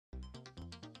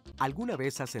¿Alguna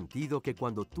vez has sentido que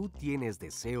cuando tú tienes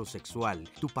deseo sexual,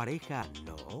 tu pareja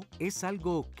no? ¿Es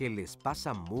algo que les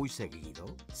pasa muy seguido?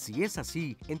 Si es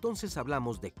así, entonces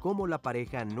hablamos de cómo la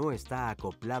pareja no está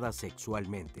acoplada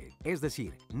sexualmente. Es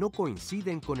decir, no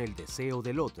coinciden con el deseo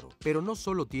del otro. Pero no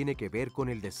solo tiene que ver con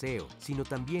el deseo, sino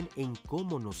también en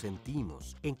cómo nos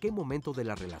sentimos, en qué momento de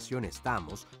la relación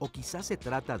estamos, o quizás se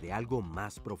trata de algo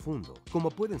más profundo,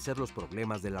 como pueden ser los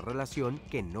problemas de la relación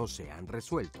que no se han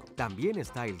resuelto. También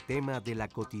está el tema de la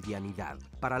cotidianidad.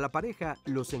 Para la pareja,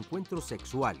 los encuentros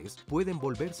sexuales pueden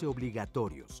volverse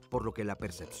obligatorios, por lo que la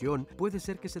percepción puede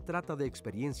ser que se trata de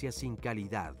experiencias sin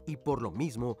calidad y por lo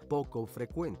mismo poco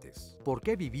frecuentes. ¿Por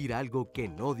qué vivir algo que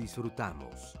no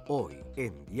disfrutamos? Hoy,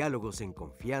 en Diálogos en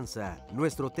Confianza,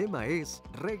 nuestro tema es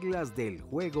reglas del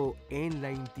juego en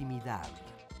la intimidad.